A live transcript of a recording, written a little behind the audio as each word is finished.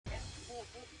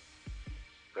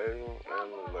dating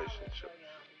and relationships.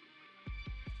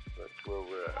 That's where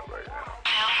we're at right now.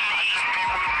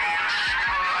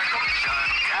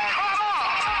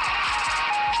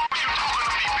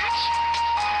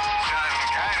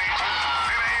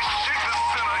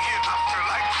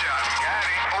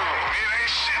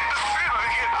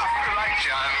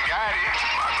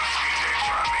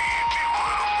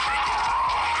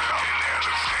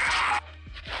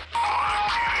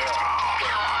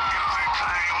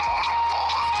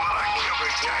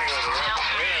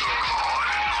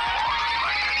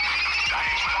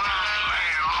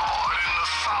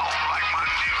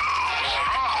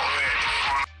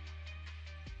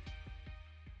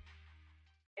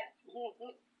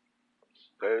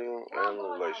 Dating and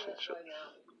relationships.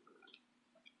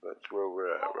 That's where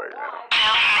we're at right now.